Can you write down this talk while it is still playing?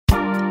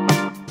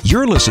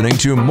You're listening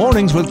to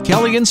Mornings with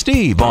Kelly and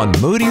Steve on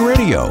Moody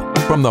Radio,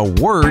 from the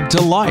Word to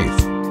Life.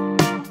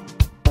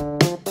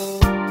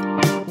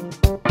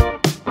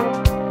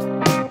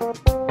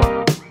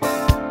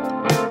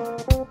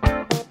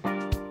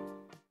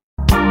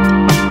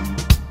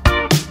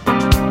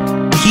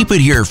 Keep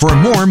it here for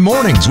more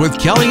Mornings with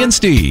Kelly and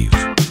Steve.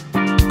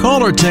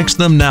 Call or text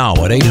them now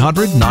at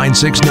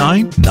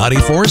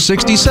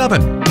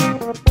 800-969-9467.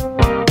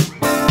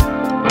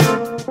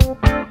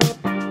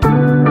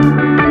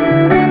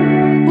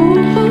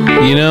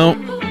 You know,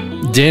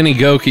 Danny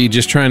Goki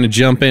just trying to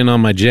jump in on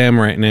my jam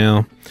right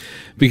now,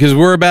 because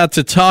we're about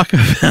to talk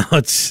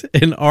about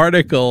an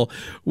article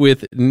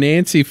with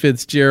Nancy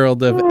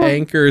Fitzgerald of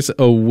Anchors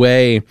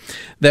Away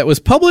that was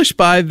published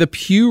by the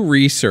Pew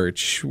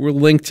Research. We'll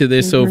link to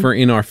this over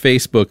in our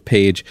Facebook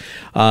page,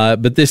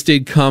 but this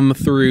did come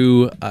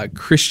through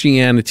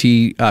Christian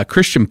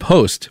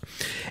Post.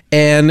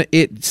 And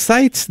it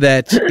cites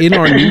that in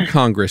our new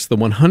Congress, the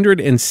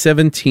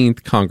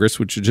 117th Congress,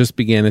 which just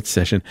began its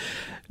session,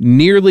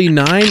 nearly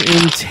 9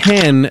 in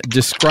 10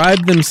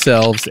 describe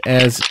themselves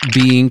as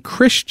being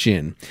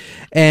Christian.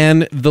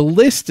 And the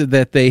list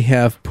that they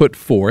have put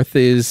forth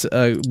is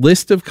a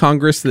list of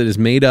Congress that is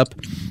made up,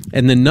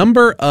 and the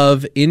number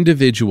of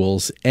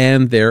individuals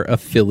and their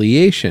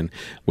affiliation,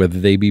 whether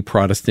they be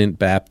Protestant,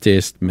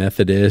 Baptist,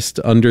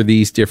 Methodist, under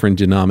these different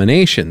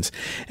denominations.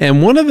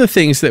 And one of the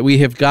things that we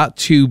have got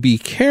to be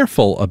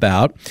careful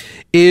about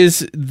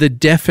is the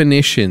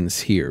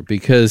definitions here,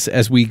 because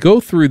as we go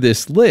through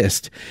this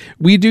list,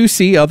 we do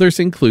see others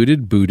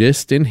included: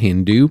 Buddhist and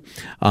Hindu,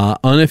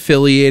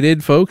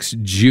 unaffiliated folks,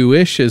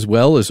 Jewish, as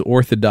well as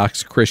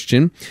Orthodox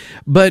Christian.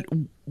 But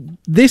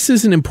this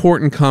is an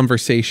important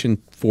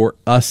conversation for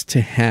us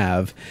to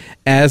have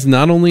as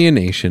not only a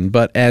nation,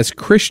 but as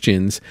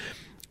Christians,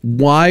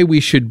 why we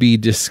should be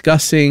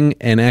discussing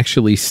and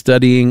actually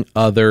studying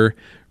other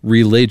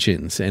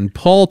religions. And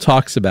Paul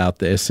talks about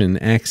this in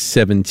Acts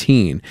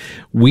 17.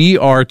 We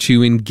are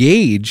to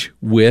engage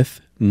with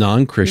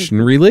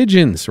non-Christian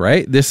religions,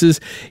 right?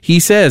 He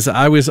says,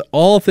 I was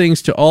all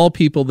things to all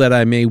people that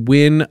I may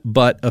win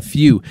but a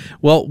few.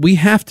 Well, we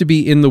have to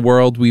be in the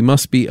world. We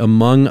must be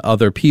among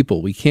other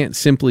people. We can't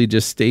simply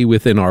just stay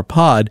within our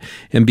pod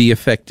and be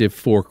effective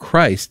for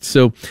Christ.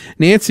 So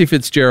Nancy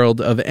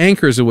Fitzgerald of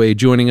Anchors Away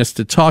joining us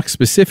to talk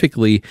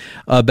specifically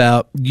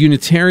about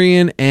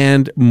Unitarian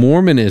and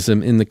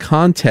Mormonism in the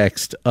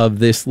context of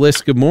this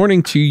list. Good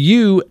morning to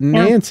you,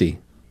 Nancy.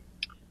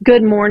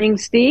 Good morning,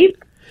 Steve.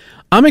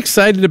 I'm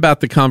excited about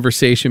the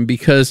conversation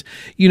because,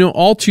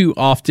 all too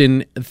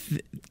often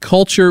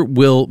culture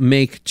will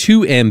make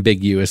too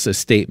ambiguous a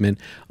statement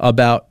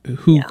about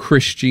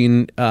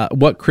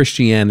what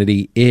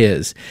Christianity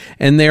is.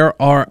 And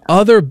there are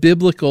other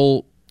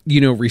biblical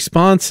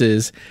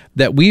responses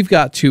that we've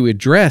got to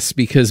address,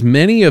 because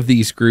many of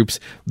these groups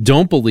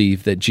don't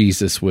believe that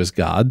Jesus was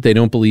God. They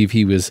don't believe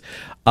he was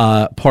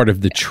part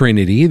of the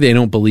Trinity. They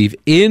don't believe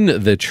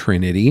in the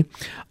Trinity.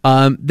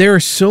 There are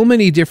so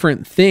many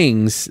different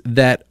things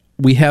that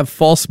we have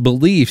false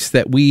beliefs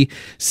that we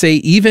say,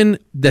 even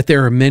that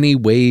there are many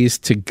ways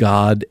to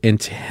God and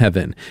to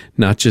heaven,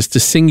 not just a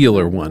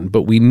singular one,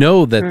 but we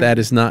know that that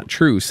is not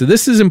true. So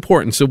this is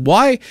important. So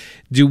why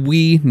do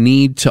we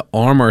need to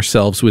arm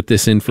ourselves with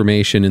this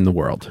information in the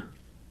world?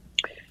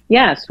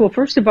 Yes. Well,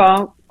 first of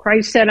all,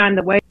 Christ said, I'm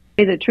the way,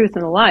 the truth,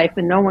 and the life,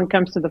 and no one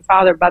comes to the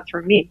Father but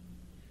through me.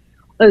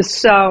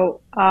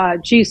 So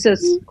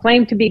Jesus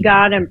claimed to be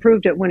God and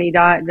proved it when he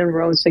died and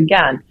rose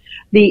again.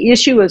 The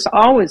issue has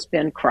always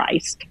been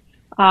Christ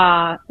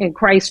and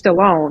Christ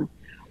alone.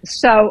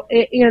 So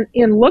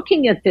in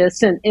looking at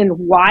this and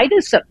why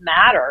does it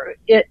matter?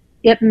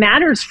 It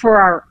matters for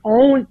our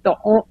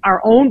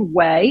own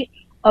way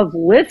of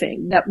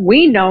living, that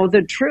we know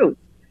the truth.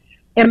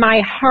 And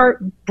my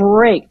heart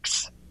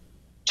breaks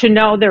to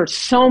know there's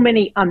so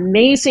many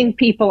amazing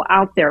people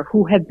out there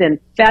who have been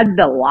fed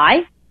the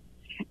lie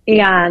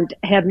and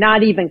have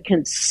not even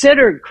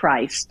considered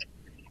Christ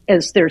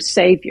as their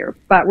Savior,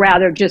 but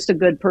rather just a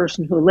good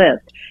person who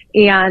lived,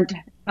 and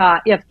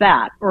if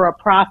that, or a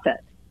prophet.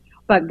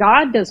 But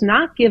God does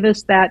not give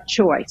us that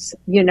choice.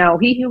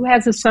 He who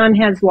has a son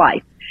has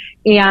life.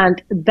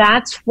 And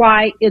that's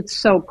why it's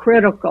so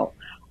critical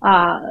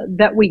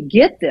that we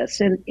get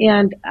this.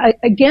 And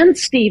again,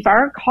 Steve,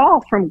 our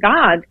call from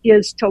God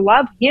is to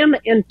love him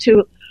and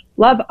to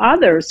love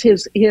others.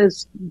 His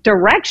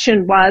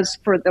direction was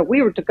that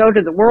we were to go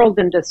to the world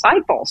and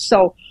disciple.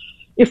 So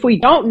if we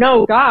don't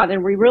know God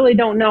and we really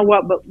don't know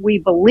what we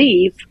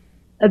believe,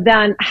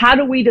 then how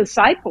do we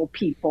disciple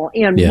people?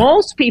 And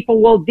most people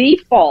will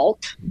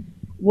default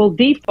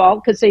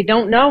because they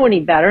don't know any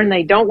better and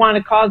they don't want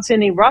to cause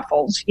any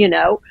ruffles,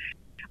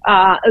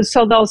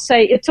 So they'll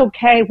say, it's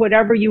okay,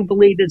 whatever you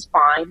believe is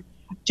fine,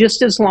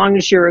 just as long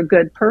as you're a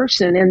good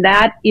person. And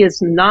that is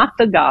not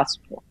the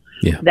gospel.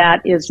 Yeah. That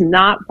is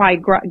not why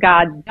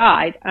God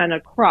died on a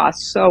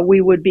cross, so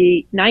we would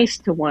be nice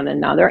to one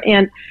another.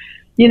 And,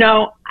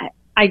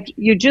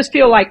 you just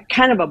feel like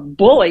kind of a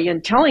bully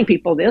in telling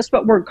people this,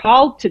 but we're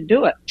called to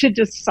do it, to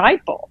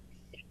disciple.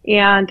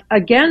 And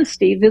again,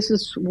 Steve, this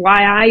is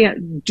why I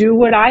do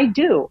what I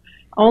do.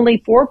 Only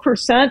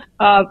 4%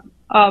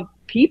 of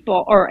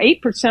people, or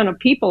 8% of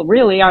people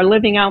really, are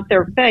living out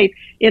their faith,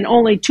 and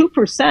only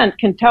 2%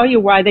 can tell you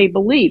why they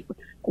believe.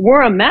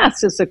 We're a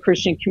mess as a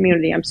Christian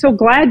community. I'm so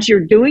glad you're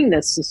doing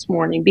this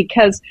morning,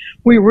 because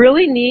we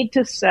really need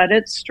to set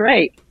it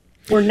straight.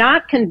 We're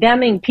not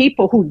condemning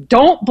people who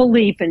don't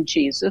believe in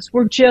Jesus.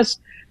 We're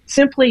just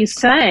simply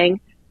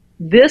saying,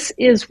 this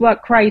is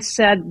what Christ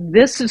said.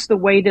 This is the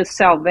way to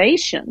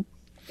salvation.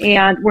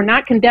 And we're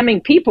not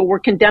condemning people. We're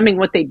condemning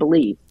what they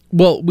believe.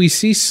 Well, we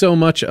see so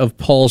much of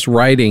Paul's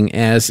writing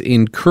as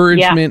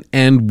encouragement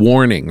and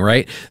warning,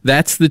 right?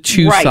 That's the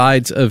two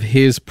sides of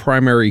his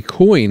primary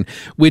coin,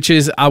 which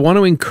is, I want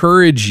to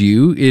encourage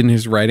you in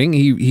his writing.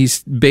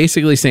 He's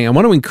basically saying, I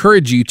want to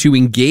encourage you to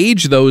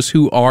engage those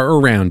who are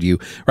around you,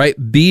 right?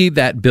 Be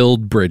that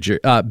bridge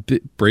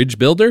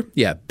builder.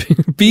 Yeah.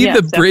 Be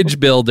the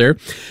bridge builder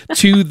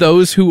to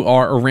those who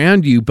are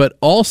around you, but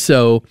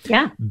also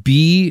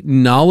be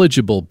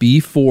knowledgeable,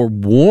 be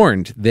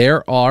forewarned.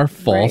 There are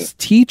false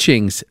teachings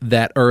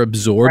that are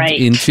absorbed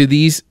into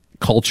these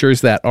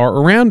cultures that are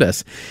around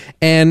us.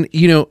 And,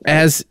 you know,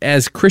 as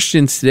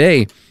Christians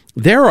today,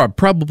 there are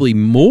probably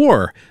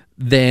more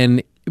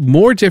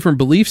different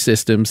belief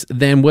systems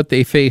than what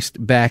they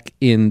faced back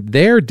in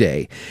their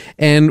day.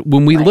 And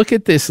when we look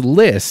at this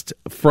list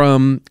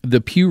from the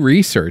Pew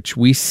Research,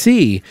 we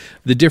see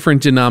the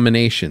different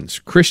denominations.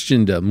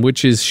 Christendom,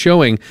 which is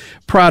showing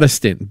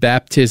Protestant,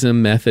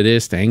 Baptism,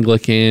 Methodist,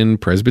 Anglican,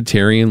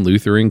 Presbyterian,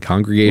 Lutheran,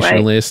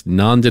 Congregationalist,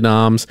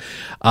 non-denoms,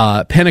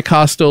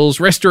 Pentecostals,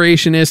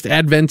 Restorationist,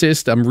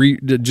 Adventist. I'm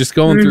just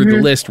going through the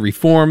list.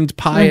 Reformed,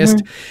 Pious,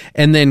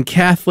 and then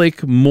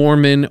Catholic,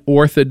 Mormon,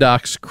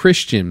 Orthodox,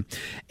 Christian.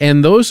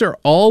 And those are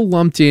all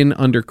lumped in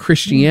under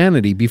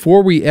Christianity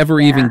before we ever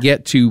even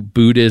get to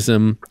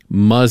Buddhism,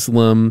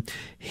 Muslim,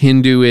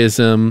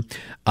 Hinduism,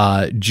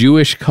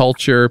 Jewish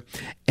culture.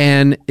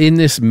 And in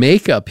this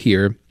makeup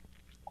here,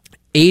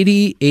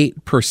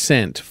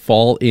 88%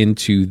 fall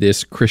into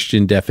this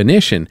Christian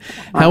definition.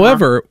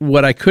 However,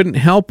 what I couldn't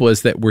help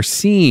was that we're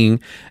seeing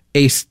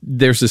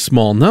there's a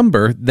small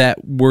number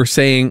that we're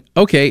saying,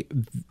 okay,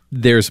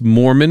 there's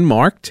Mormon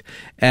marked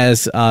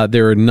as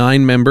there are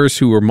 9 members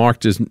who are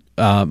marked as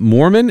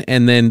Mormon,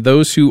 and then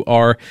those who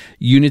are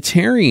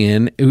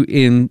Unitarian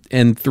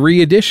and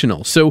 3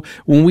 additional. So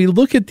when we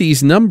look at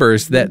these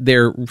numbers that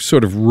they're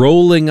sort of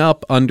rolling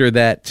up under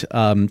that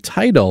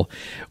title,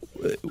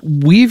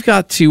 we've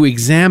got to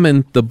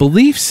examine the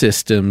belief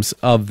systems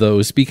of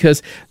those,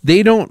 because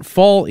they don't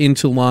fall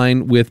into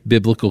line with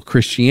biblical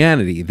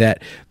Christianity,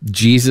 that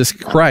Jesus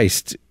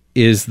Christ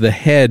is the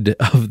head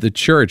of the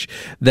church,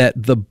 that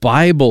the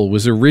Bible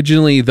was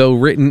originally, though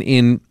written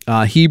in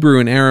Hebrew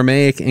and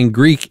Aramaic and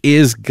Greek,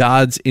 is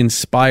God's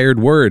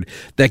inspired word,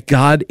 that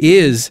God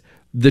is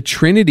the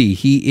Trinity.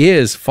 He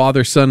is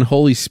Father, Son,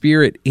 Holy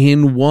Spirit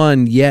in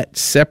one, yet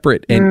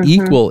separate and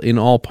equal in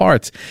all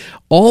parts.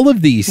 All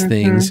of these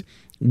things,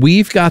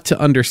 we've got to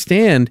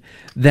understand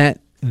that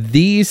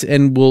these,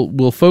 and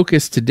we'll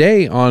focus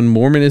today on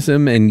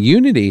Mormonism and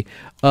unity,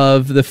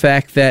 of the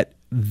fact that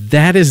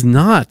that is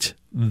not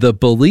the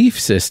belief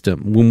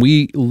system. When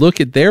we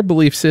look at their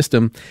belief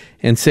system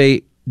and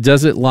say,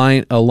 does it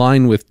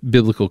align with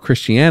biblical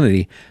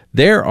Christianity,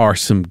 there are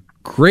some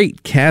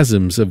great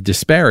chasms of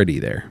disparity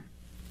there.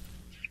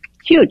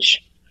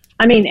 Huge.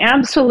 I mean,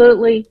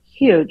 absolutely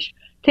huge.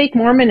 Take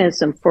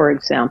Mormonism, for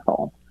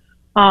example.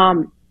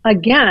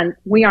 Again,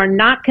 we are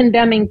not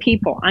condemning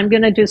people. I'm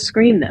going to just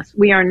scream this.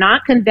 We are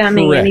not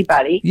condemning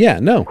anybody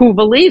who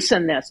believes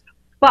in this.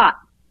 But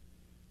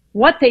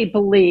what they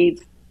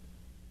believe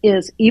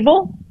is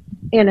evil,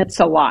 and it's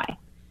a lie.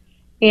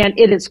 And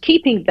it is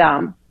keeping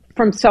them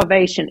from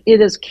salvation. It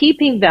is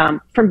keeping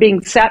them from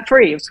being set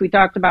free, as we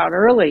talked about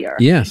earlier,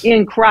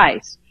 in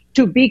Christ,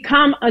 to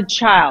become a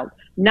child,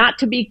 not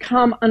to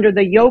become under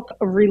the yoke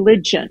of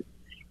religion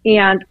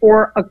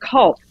or a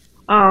cult.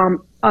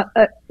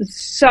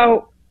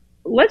 So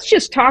let's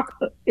just talk,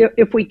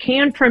 if we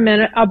can, for a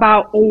minute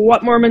about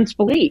what Mormons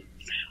believe.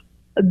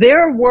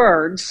 Their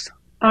words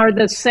are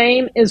the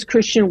same as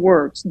Christian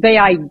words. They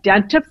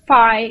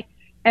identify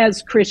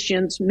as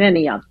Christians,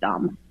 many of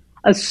them,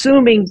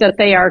 assuming that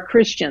they are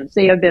Christians.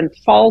 They have been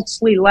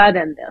falsely led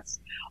in this.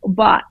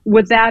 But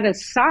with that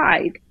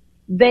aside,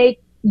 they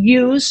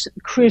use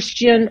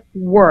Christian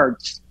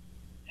words.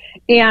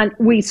 And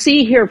we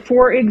see here,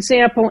 for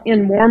example,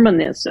 in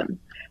Mormonism,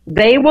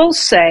 they will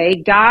say,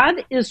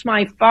 God is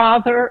my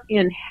Father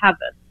in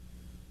heaven.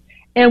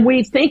 And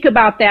we think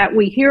about that,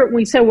 we hear it, and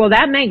we say, well,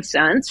 that makes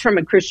sense from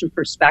a Christian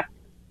perspective.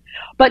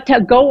 But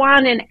to go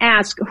on and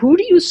ask, who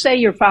do you say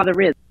your Father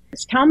is?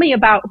 Tell me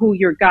about who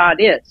your God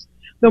is.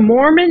 The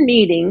Mormon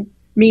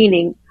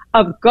meaning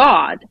of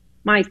God,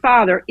 my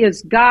Father,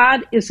 is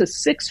God is a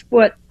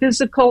 6-foot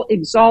physical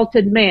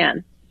exalted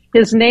man.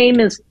 His name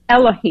is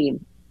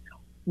Elohim.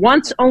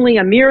 Once only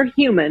a mere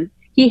human,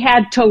 he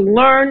had to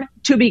learn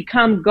to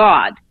become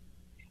God.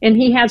 And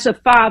he has a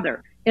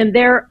Father. and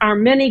there are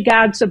many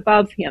gods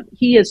above him.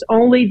 He is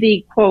only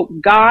the,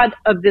 quote, God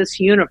of this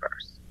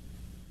universe.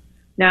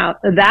 Now,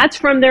 that's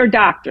from their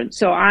doctrine,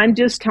 so I'm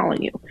just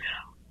telling you.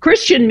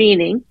 Christian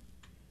meaning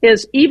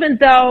is, even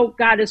though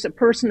God is a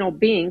personal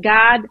being,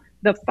 God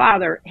the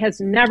Father has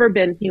never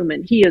been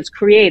human. He is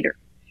creator,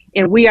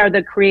 and we are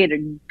the creator.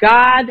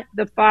 God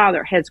the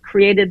Father has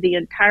created the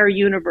entire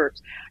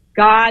universe.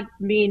 God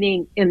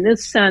meaning, in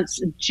this sense,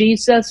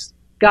 Jesus,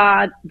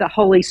 God, the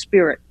Holy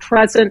Spirit,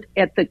 present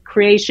at the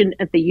creation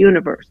of the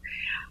universe.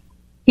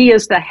 He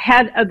is the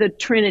head of the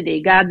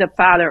Trinity, God the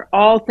Father.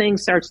 All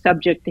things are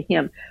subject to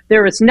him.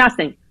 There is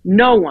nothing,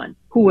 no one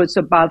who is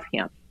above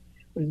him.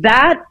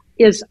 That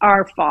is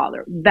our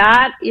Father.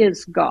 That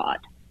is God.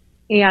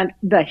 And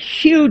the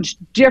huge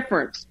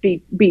difference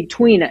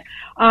between it.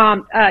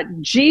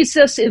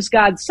 Jesus is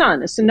God's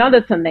son. It's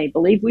another thing they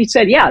believe. We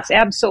said, yes,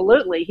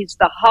 absolutely. He's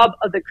the hub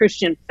of the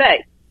Christian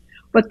faith.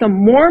 But the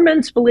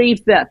Mormons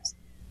believe this.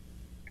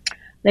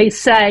 They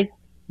say,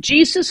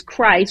 Jesus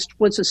Christ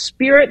was a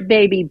spirit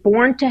baby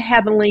born to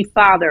Heavenly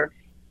Father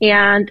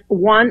and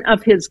one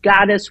of his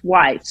goddess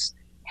wives,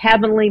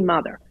 Heavenly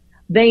Mother.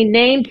 They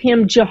named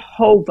him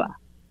Jehovah.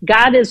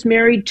 God is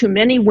married to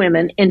many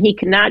women, and he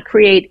cannot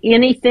create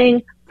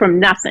anything from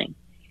nothing.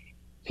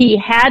 He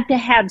had to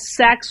have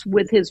sex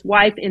with his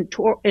wife in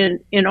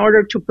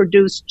order to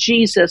produce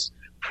Jesus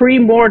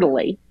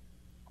premortally,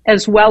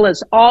 as well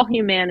as all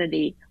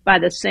humanity by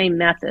the same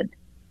method.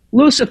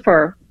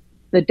 Lucifer,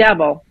 the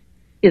devil,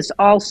 is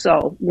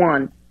also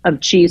one of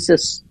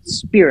Jesus'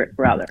 spirit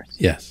brothers.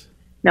 Yes.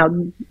 Now,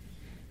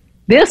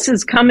 this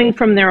is coming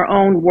from their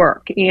own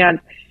work,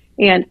 and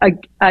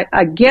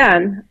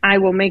again, I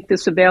will make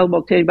this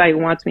available to anybody who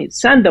wants me to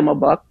send them a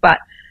book, but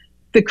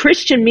the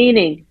Christian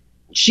meaning,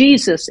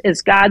 Jesus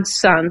as God's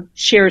son,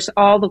 shares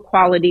all the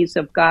qualities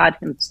of God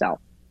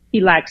himself.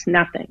 He lacks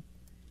nothing.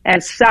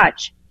 As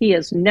such, he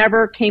has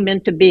never came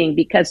into being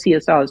because he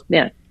has always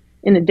been.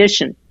 In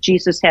addition,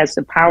 Jesus has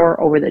the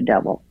power over the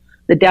devil.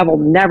 The devil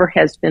never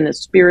has been a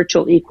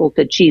spiritual equal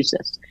to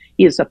Jesus.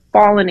 He is a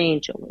fallen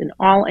angel, and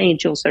all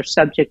angels are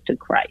subject to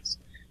Christ.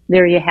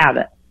 There you have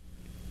it.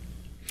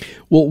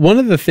 Well, one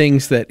of the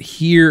things that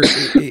here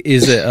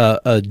is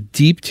a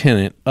deep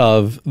tenet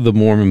of the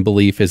Mormon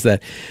belief is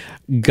that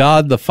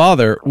God the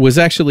Father was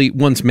actually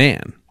once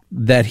man,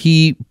 that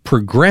he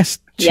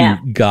progressed to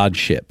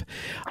godship,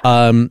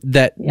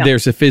 that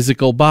there's a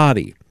physical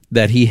body,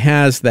 that he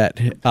has that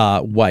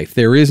wife.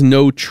 There is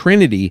no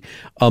Trinity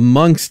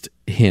amongst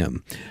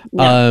him.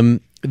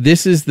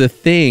 This is the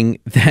thing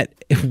that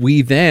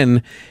we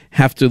then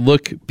have to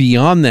look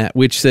beyond that,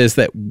 which says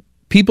that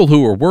people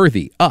who are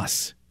worthy,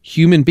 us,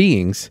 human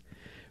beings,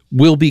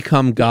 will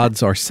become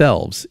gods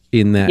ourselves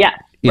in that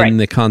in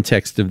the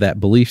context of that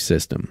belief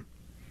system.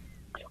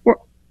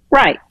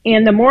 Right.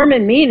 And the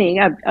Mormon meaning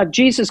of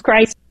Jesus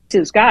Christ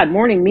is God.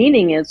 Mormon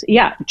meaning is,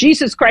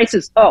 Jesus Christ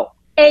is,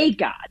 a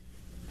God.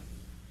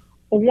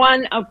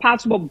 One of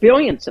possible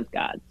billions of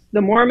gods.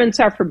 The Mormons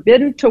are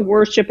forbidden to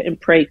worship and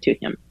pray to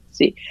him.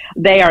 See,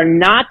 they are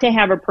not to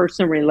have a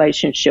personal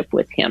relationship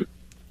with him.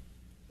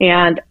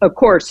 And of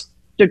course,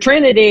 the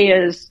Trinity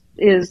is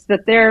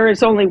that there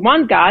is only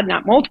one God,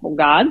 not multiple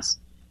gods.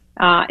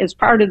 As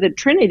part of the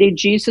Trinity,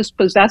 Jesus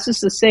possesses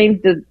the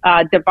same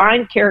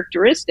divine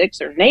characteristics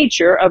or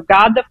nature of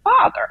God the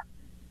Father.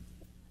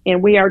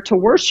 And we are to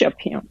worship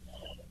him.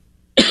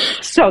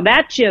 So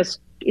that just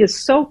is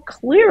so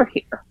clear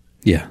here.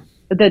 Yeah.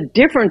 The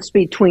difference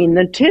between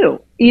the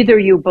two. Either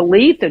you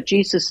believe that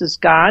Jesus is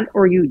God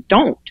or you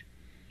don't.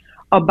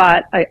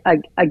 But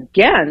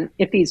again,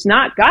 if he's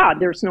not God,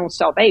 there's no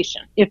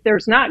salvation. If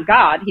there's not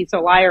God, he's a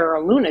liar or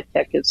a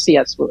lunatic, as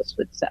C.S. Lewis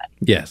would say.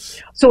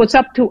 Yes. So it's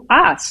up to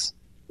us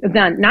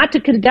then, not to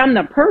condemn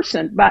the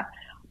person, but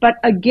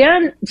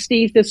again,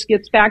 Steve, this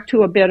gets back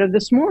to a bit of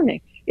this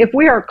morning. If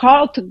we are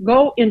called to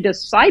go and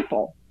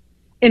disciple,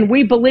 and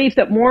we believe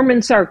that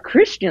Mormons are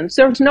Christians,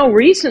 there's no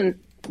reason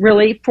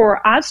really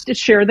for us to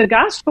share the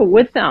gospel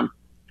with them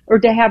or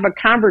to have a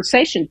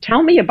conversation.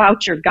 Tell me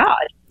about your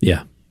God.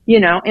 Yeah.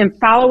 And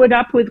follow it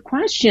up with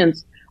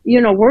questions.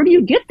 Where do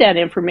you get that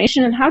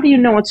information and how do you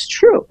know it's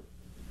true?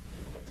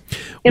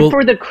 And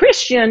for the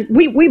Christian,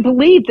 we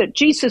believe that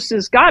Jesus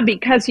is God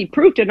because he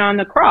proved it on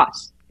the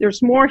cross.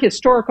 There's more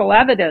historical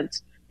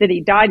evidence that he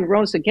died and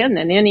rose again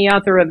than any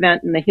other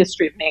event in the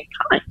history of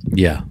mankind.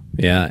 Yeah.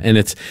 Yeah.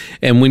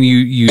 And when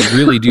you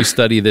really do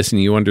study this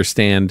and you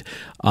understand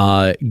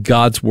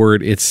God's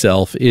word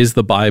itself, is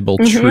the Bible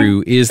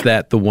true? Is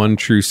that the one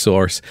true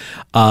source?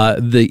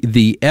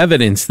 The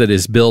evidence that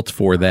is built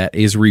for that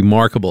is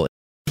remarkable.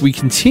 We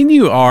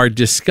continue our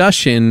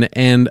discussion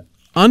and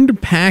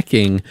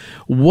unpacking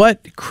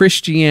what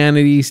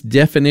Christianity's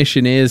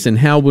definition is and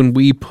how when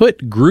we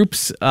put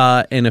groups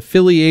and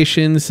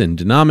affiliations and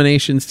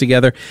denominations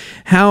together,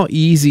 how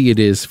easy it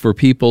is for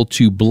people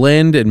to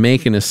blend and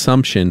make an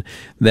assumption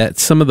that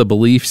some of the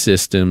belief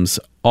systems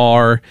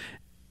are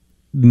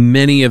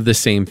many of the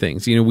same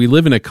things. We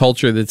live in a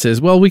culture that says,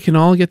 well, we can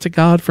all get to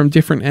God from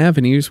different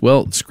avenues.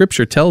 Well,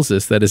 Scripture tells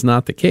us that is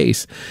not the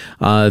case.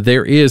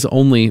 There is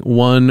only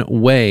one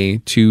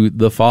way to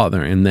the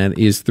Father, and that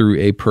is through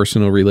a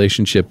personal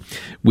relationship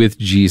with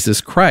Jesus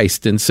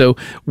Christ. And so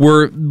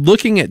we're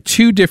looking at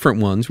two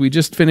different ones. We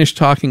just finished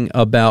talking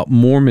about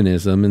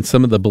Mormonism and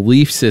some of the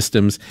belief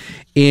systems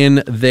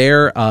in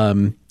their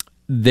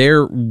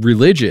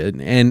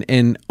religion,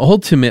 and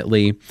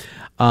ultimately,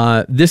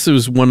 this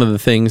is one of the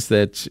things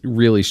that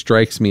really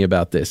strikes me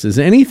about this, is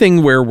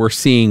anything where we're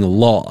seeing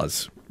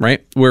laws,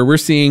 right? Where we're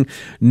seeing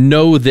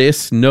no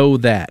this, no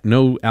that,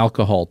 no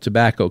alcohol,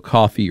 tobacco,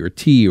 coffee, or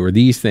tea, or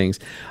these things.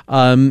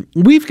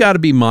 We've got to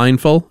be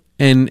mindful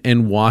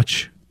and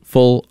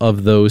watchful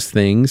of those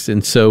things.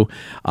 And so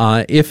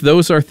if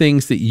those are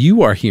things that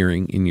you are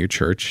hearing in your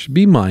church,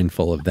 be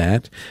mindful of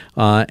that,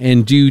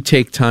 and do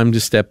take time to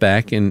step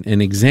back and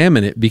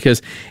examine it,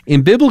 because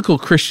in biblical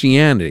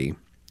Christianity,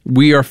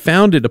 we are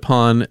founded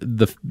upon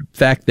the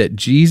fact that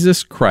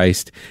Jesus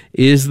Christ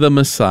is the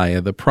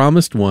Messiah, the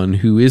promised one,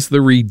 who is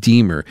the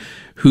Redeemer,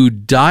 who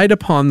died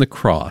upon the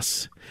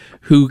cross,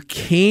 who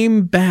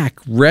came back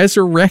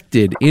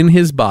resurrected in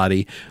his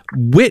body,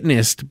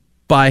 witnessed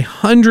by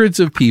hundreds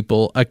of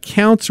people,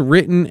 accounts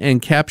written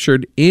and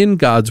captured in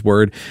God's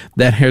Word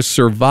that has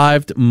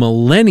survived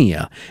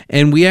millennia.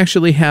 And we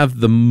actually have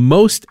the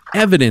most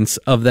evidence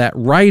of that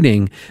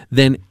writing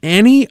than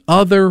any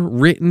other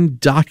written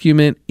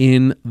document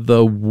in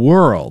the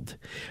world.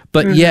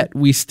 But yet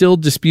we still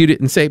dispute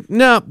it and say,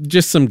 no,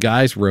 just some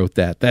guys wrote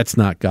that. That's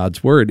not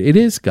God's Word. It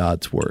is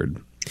God's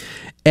Word.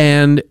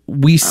 And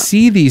we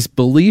see these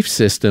belief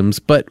systems,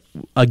 but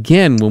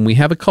again, when we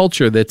have a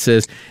culture that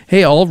says,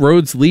 hey, all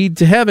roads lead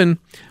to heaven,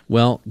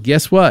 well,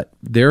 guess what?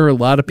 There are a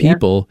lot of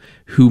people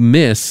who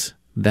miss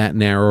that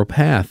narrow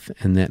path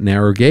and that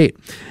narrow gate.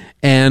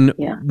 And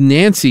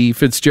Nancy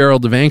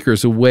Fitzgerald of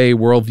Anchors Away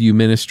Worldview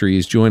Ministry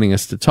is joining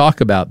us to talk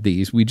about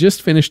these. We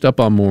just finished up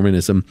on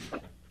Mormonism.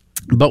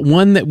 But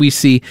one that we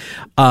see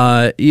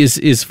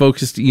is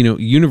focused,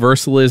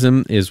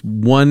 universalism is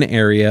one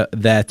area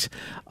that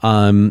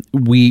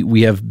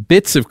we have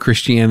bits of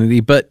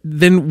Christianity, but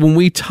then when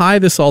we tie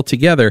this all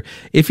together,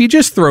 if you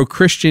just throw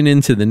Christian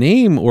into the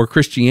name or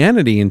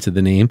Christianity into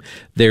the name,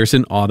 there's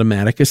an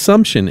automatic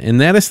assumption.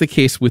 And that is the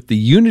case with the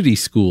Unity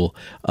School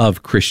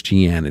of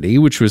Christianity,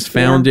 which was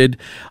founded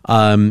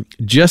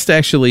just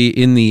actually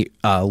in the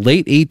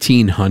late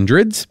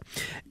 1800s.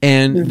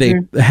 And they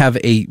have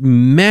a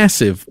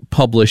massive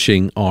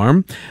publishing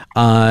arm,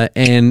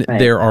 and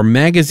there are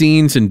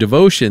magazines and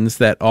devotions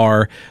that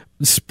are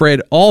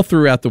spread all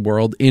throughout the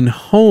world in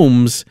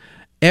homes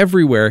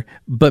everywhere,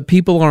 but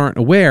people aren't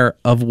aware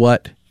of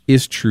what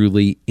is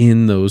truly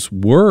in those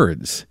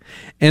words.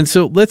 And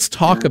so let's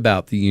talk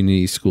about the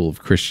Unity School of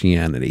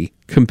Christianity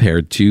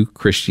compared to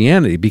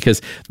Christianity,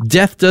 because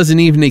death doesn't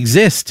even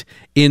exist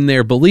in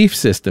their belief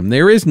system.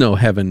 There is no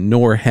heaven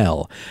nor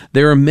hell.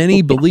 There are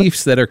many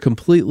beliefs that are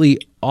completely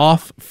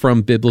off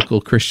from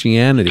biblical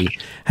Christianity.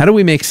 How do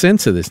we make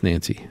sense of this,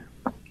 Nancy?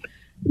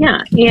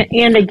 Yeah,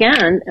 and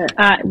again,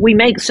 we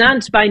make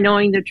sense by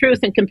knowing the truth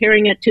and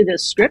comparing it to the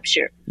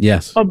Scripture.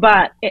 Yes.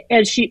 But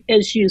as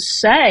you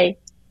say,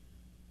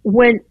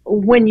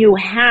 when you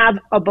have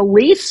a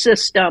belief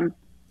system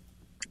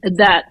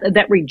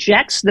that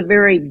rejects the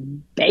very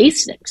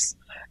basics,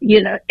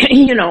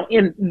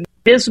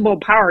 invisible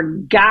power,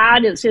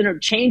 God is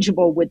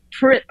interchangeable with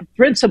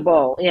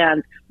principle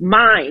and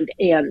mind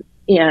and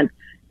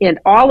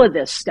all of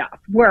this stuff,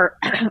 where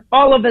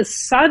all of a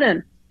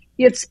sudden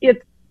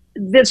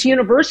this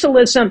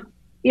universalism,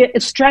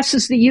 it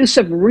stresses the use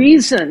of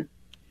reason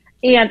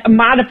and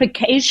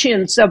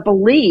modifications of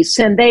beliefs,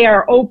 and they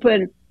are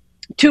open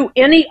to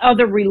any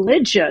other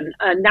religion,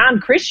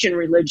 non-Christian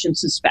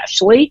religions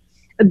especially,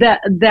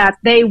 that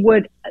they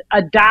would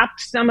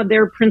adopt some of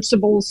their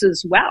principles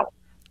as well.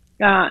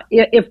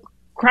 If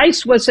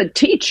Christ was a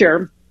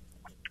teacher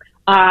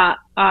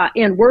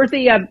and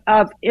worthy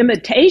of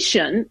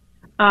imitation,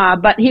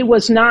 but he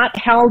was not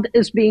held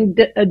as being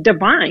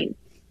divine.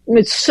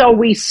 So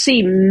we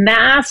see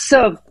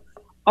massive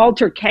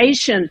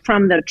altercation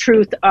from the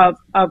truth of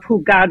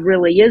who God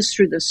really is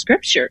through the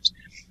Scriptures.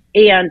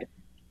 And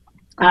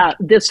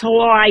this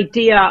whole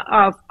idea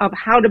of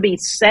how to be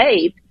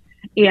saved,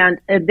 and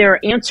their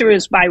answer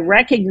is by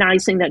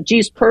recognizing that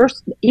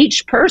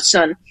each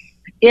person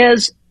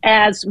is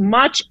as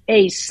much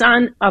a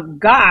son of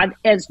God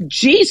as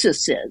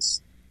Jesus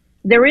is.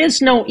 There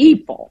is no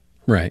evil.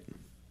 Right.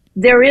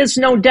 There is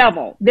no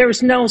devil.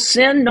 There's no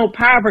sin, no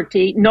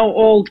poverty, no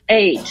old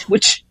age,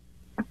 which,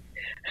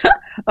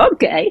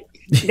 okay.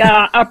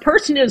 A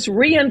person is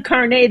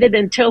reincarnated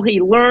until he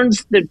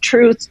learns the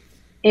truth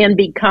and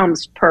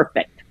becomes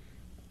perfect.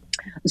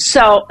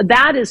 So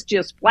that is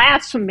just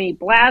blasphemy,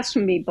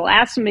 blasphemy,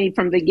 blasphemy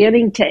from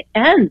beginning to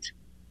end.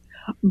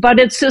 But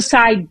it's this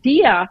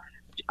idea,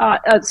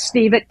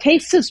 Steve, it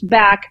takes us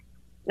back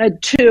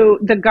to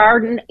the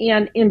garden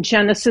and in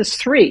Genesis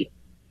 3,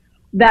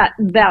 that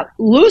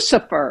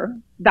Lucifer,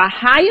 the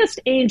highest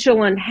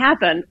angel in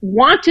heaven,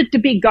 wanted to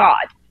be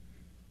God.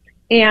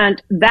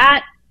 And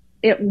that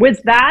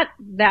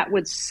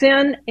with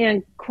sin,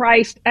 and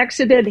Christ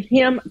exited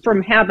him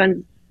from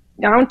heaven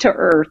down to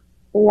earth,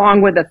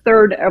 along with a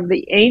third of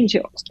the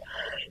angels.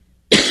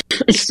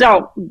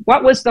 So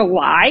what was the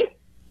lie?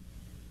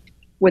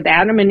 With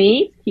Adam and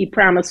Eve, he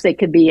promised they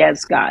could be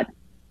as God.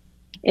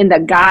 And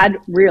that God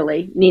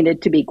really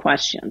needed to be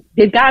questioned.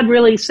 Did God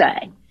really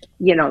say,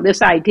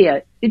 this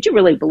idea, did you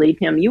really believe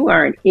him? You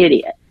are an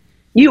idiot.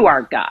 You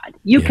are God.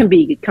 You can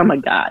become a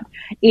God.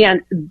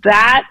 And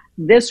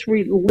this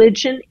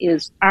religion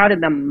is out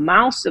of the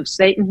mouth of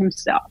Satan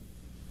himself.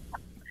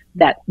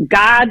 That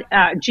God,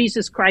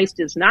 Jesus Christ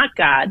is not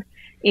God,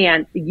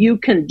 and you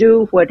can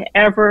do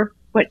whatever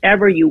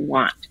you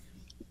want.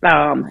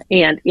 And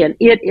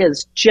it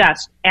is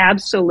just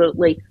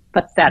absolutely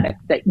pathetic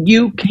that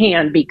you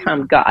can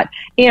become God.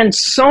 And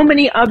so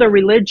many other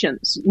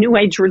religions, New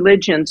Age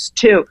religions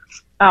too,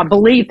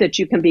 believe that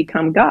you can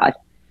become God.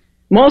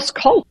 Most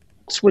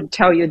cults would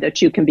tell you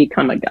that you can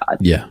become a God.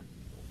 Yeah.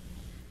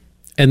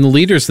 And the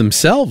leaders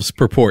themselves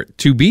purport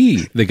to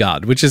be the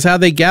God, which is how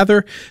they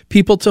gather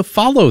people to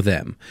follow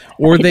them.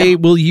 Or they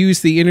will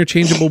use the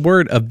interchangeable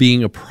word of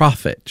being a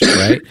prophet,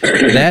 right?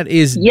 That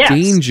is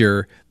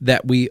danger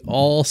that we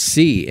all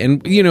see.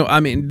 And,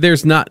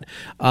 there's not...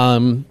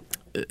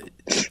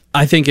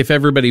 I think if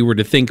everybody were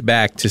to think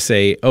back to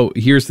say, oh,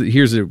 here's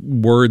a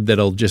word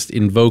that'll just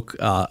invoke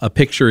a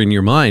picture in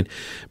your mind,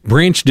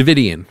 Branch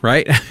Davidian,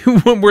 right?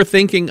 When we're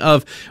thinking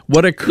of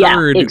what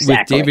occurred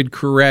with David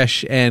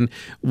Koresh and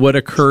what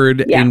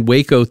occurred in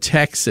Waco,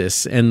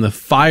 Texas, and the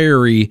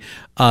fiery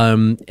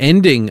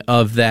ending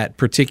of that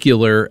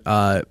particular,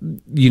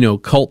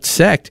 cult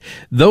sect,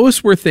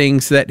 those were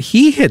things that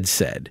he had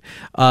said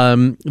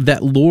that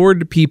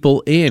lured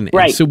people in.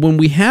 Right. And so when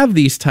we have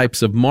these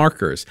types of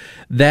markers,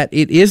 that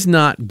it is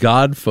not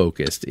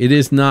God-focused, it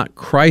is not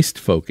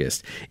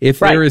Christ-focused. If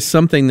there is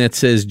something that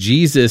says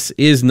Jesus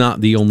is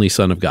not the only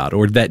Son of God,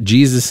 or that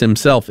Jesus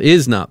himself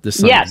is not the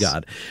Son of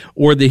God,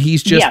 or that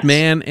he's just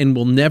man and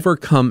will never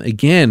come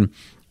again,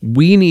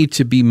 we need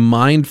to be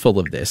mindful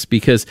of this,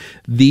 because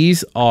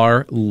these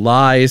are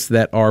lies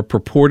that are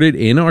purported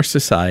in our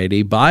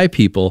society by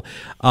people.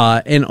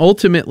 And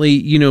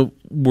ultimately,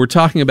 we're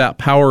talking about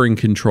power and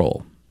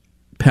control.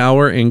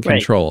 Power and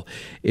control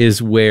is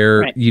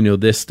where,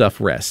 this stuff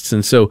rests.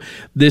 And so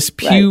this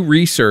Pew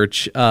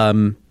Research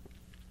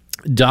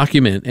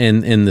document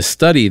and the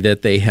study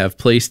that they have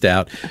placed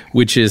out,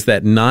 which is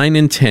that 9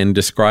 in 10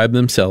 describe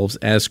themselves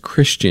as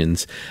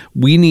Christians,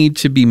 we need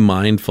to be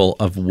mindful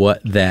of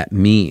what that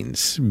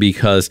means,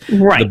 because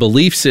the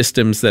belief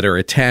systems that are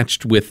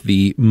attached with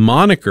the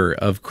moniker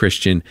of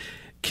Christian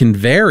can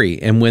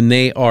vary, and when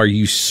they are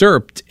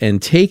usurped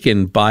and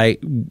taken by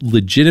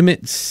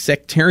legitimate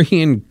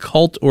sectarian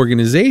cult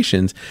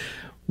organizations,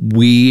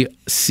 we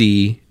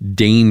see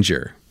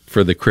danger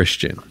for the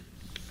Christian.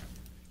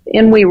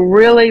 And we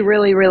really,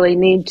 really, really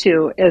need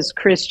to, as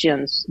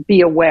Christians,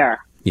 be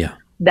aware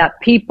that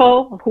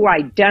people who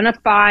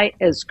identify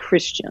as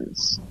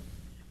Christians,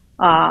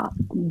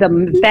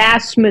 the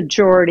vast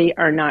majority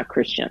are not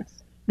Christians.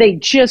 They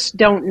just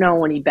don't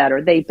know any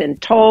better. They've been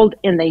told,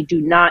 and they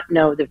do not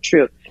know the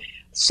truth.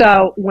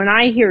 So when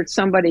I hear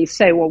somebody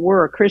say, well,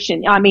 we're a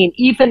Christian,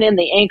 even in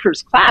the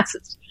Anchors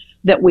classes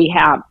that we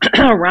have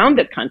around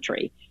the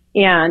country,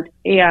 and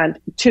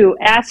to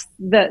ask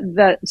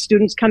the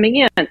students coming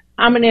in,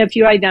 how many of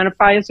you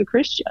identify as a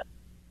Christian?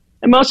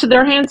 And most of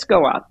their hands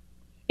go up.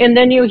 And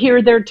then you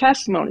hear their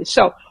testimony.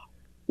 So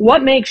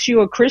what makes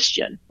you a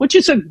Christian? Which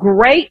is a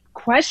great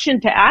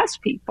question to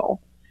ask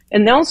people.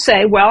 And they'll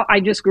say, well,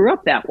 I just grew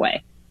up that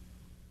way.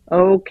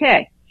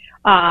 Okay.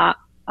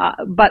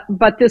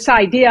 But this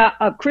idea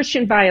of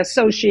Christian by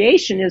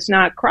association is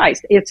not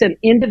Christ. It's an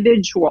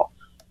individual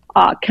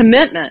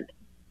commitment,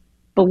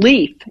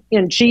 belief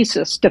in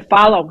Jesus, to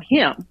follow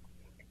him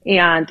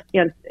and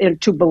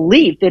to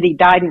believe that he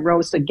died and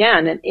rose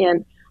again.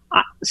 And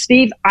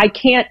Steve, I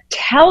can't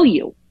tell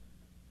you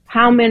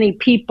how many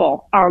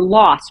people are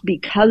lost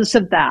because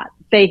of that.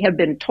 They have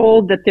been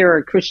told that they're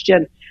a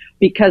Christian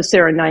because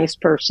they're a nice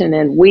person,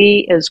 and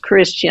we as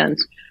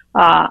Christians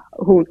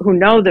who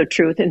know the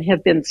truth and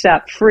have been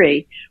set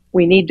free,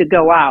 we need to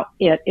go out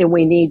and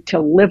we need to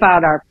live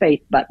out our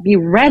faith, but be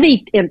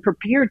ready and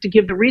prepared to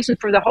give the reason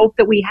for the hope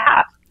that we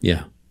have.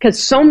 Yeah.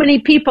 Because so many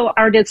people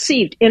are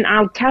deceived, and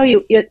I'll tell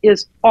you, it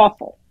is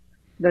awful,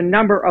 the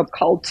number of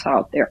cults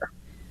out there.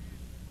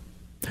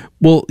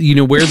 Well,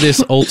 where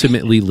this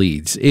ultimately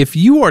leads. If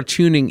you are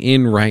tuning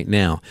in right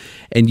now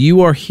and you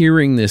are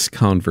hearing this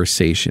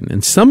conversation,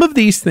 and some of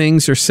these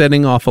things are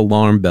setting off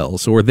alarm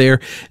bells, or they're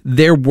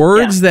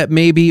words that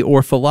maybe,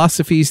 or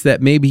philosophies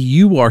that maybe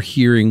you are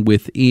hearing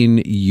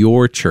within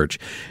your church,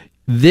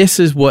 this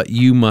is what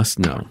you must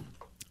know: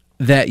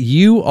 that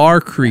you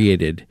are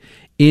created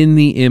in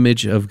the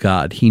image of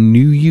God. He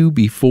knew you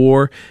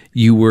before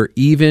you were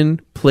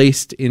even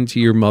placed into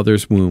your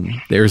mother's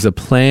womb. There's a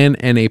plan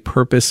and a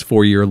purpose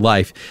for your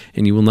life,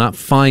 and you will not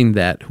find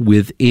that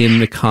within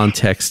the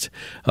context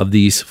of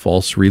these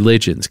false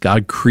religions.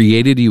 God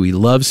created you. He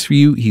loves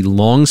you. He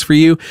longs for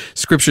you.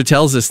 Scripture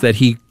tells us that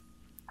he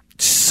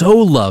so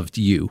loved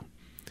you,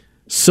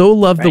 so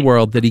loved the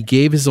world that he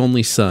gave his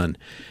only son,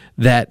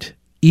 that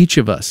each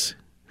of us,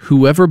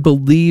 whoever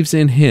believes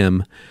in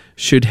him,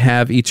 should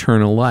have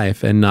eternal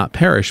life and not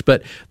perish.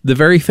 But the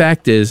very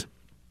fact is,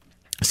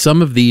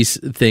 some of these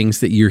things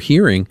that you're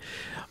hearing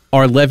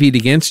are levied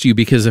against you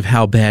because of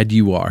how bad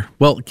you are.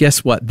 Well,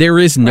 guess what? There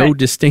is no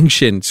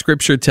distinction.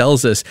 Scripture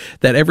tells us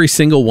that every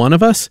single one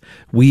of us,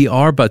 we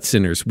are but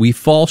sinners. We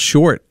fall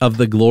short of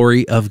the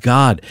glory of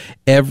God.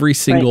 Every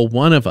single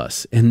one of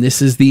us. And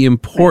this is the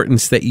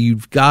importance that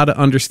you've got to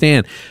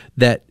understand,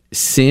 that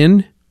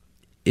sin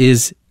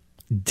is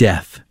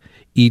death.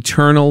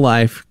 Eternal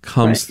life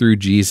comes through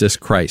Jesus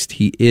Christ.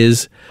 He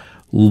is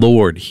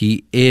Lord.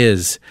 He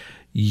is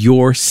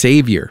your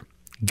Savior.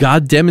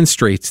 God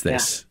demonstrates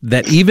this,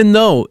 that even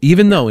though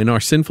in our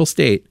sinful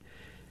state,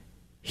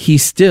 he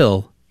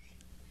still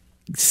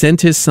sent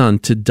his son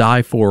to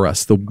die for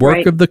us. The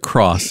work of the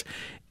cross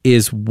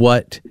is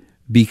what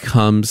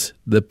becomes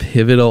the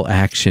pivotal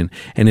action.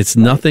 And it's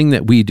nothing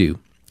that we do.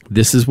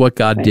 This is what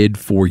God did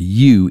for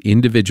you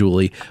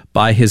individually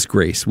by his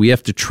grace. We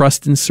have to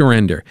trust and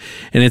surrender.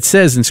 And it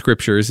says in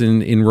scriptures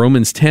in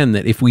Romans 10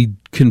 that if we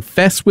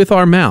confess with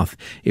our mouth,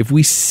 if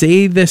we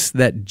say this,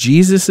 that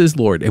Jesus is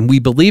Lord, and we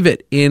believe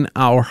it in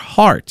our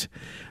heart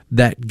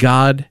that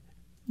God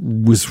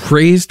was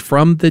raised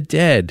from the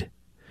dead,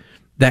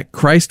 that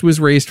Christ was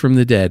raised from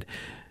the dead,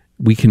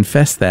 we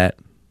confess that,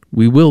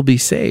 we will be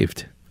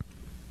saved.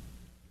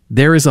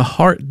 There is a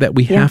heart that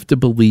we have to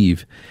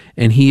believe,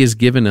 and he has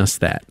given us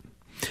that.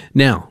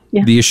 Now,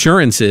 the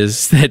assurance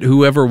is that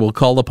whoever will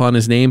call upon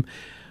his name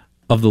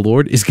of the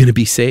Lord is going to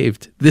be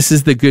saved. This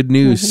is the good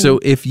news. So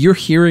if you're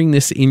hearing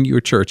this in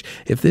your church,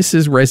 if this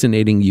is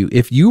resonating you,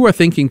 if you are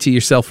thinking to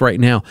yourself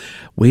right now,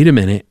 wait a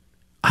minute,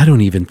 I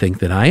don't even think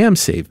that I am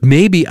saved.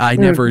 Maybe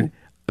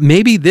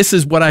maybe this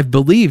is what I've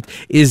believed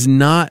is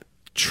not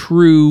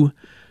true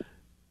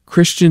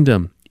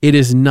Christendom. It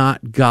is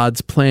not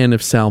God's plan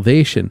of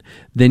salvation.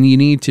 Then you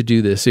need to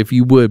do this. If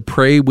you would,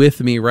 pray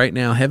with me right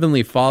now.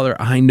 Heavenly Father,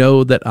 I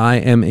know that I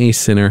am a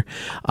sinner.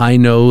 I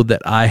know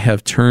that I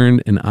have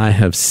turned and I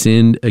have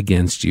sinned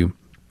against you.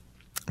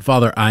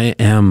 Father, I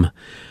am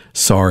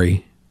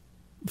sorry.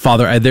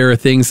 Father, there are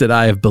things that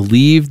I have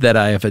believed, that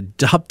I have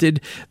adopted,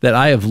 that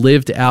I have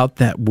lived out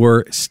that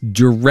were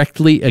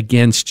directly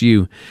against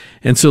you.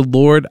 And so,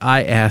 Lord,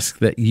 I ask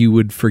that you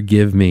would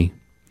forgive me.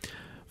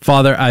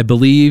 Father, I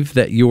believe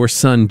that your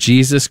Son,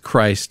 Jesus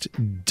Christ,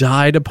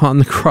 died upon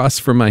the cross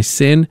for my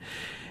sin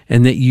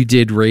and that you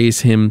did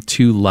raise him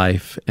to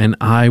life. And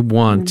I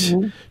want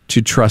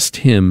to trust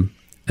him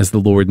as the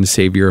Lord and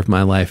Savior of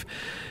my life.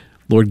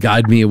 Lord,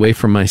 guide me away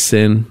from my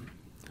sin.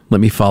 Let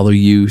me follow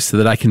you so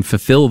that I can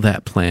fulfill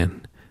that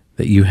plan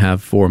that you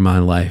have for my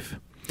life.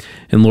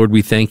 And Lord,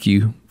 we thank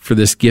you for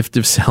this gift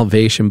of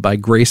salvation by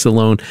grace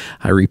alone.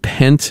 I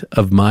repent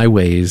of my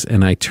ways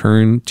and I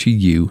turn to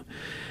you.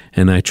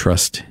 And I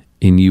trust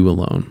in you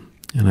alone.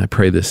 And I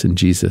pray this in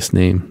Jesus'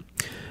 name.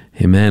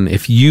 Amen.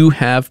 If you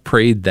have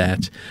prayed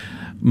that,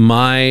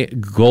 my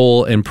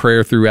goal and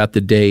prayer throughout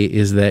the day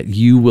is that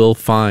you will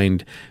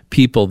find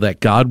people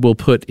that God will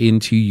put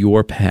into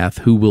your path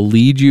who will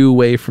lead you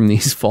away from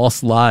these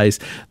false lies,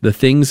 the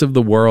things of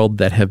the world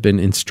that have been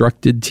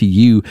instructed to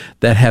you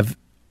that have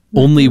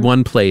only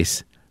one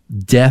place,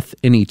 death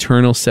and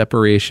eternal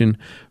separation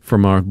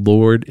from our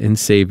Lord and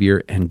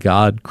Savior and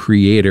God,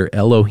 Creator,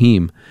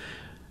 Elohim.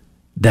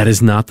 That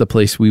is not the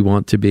place we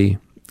want to be.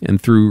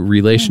 And through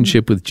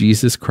relationship with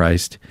Jesus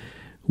Christ,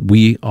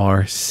 we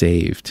are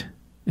saved.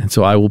 And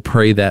so I will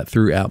pray that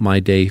throughout my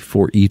day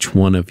for each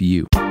one of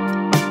you.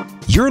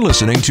 You're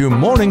listening to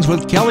Mornings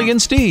with Kelly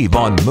and Steve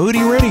on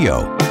Moody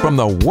Radio, from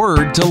the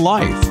Word to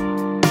Life.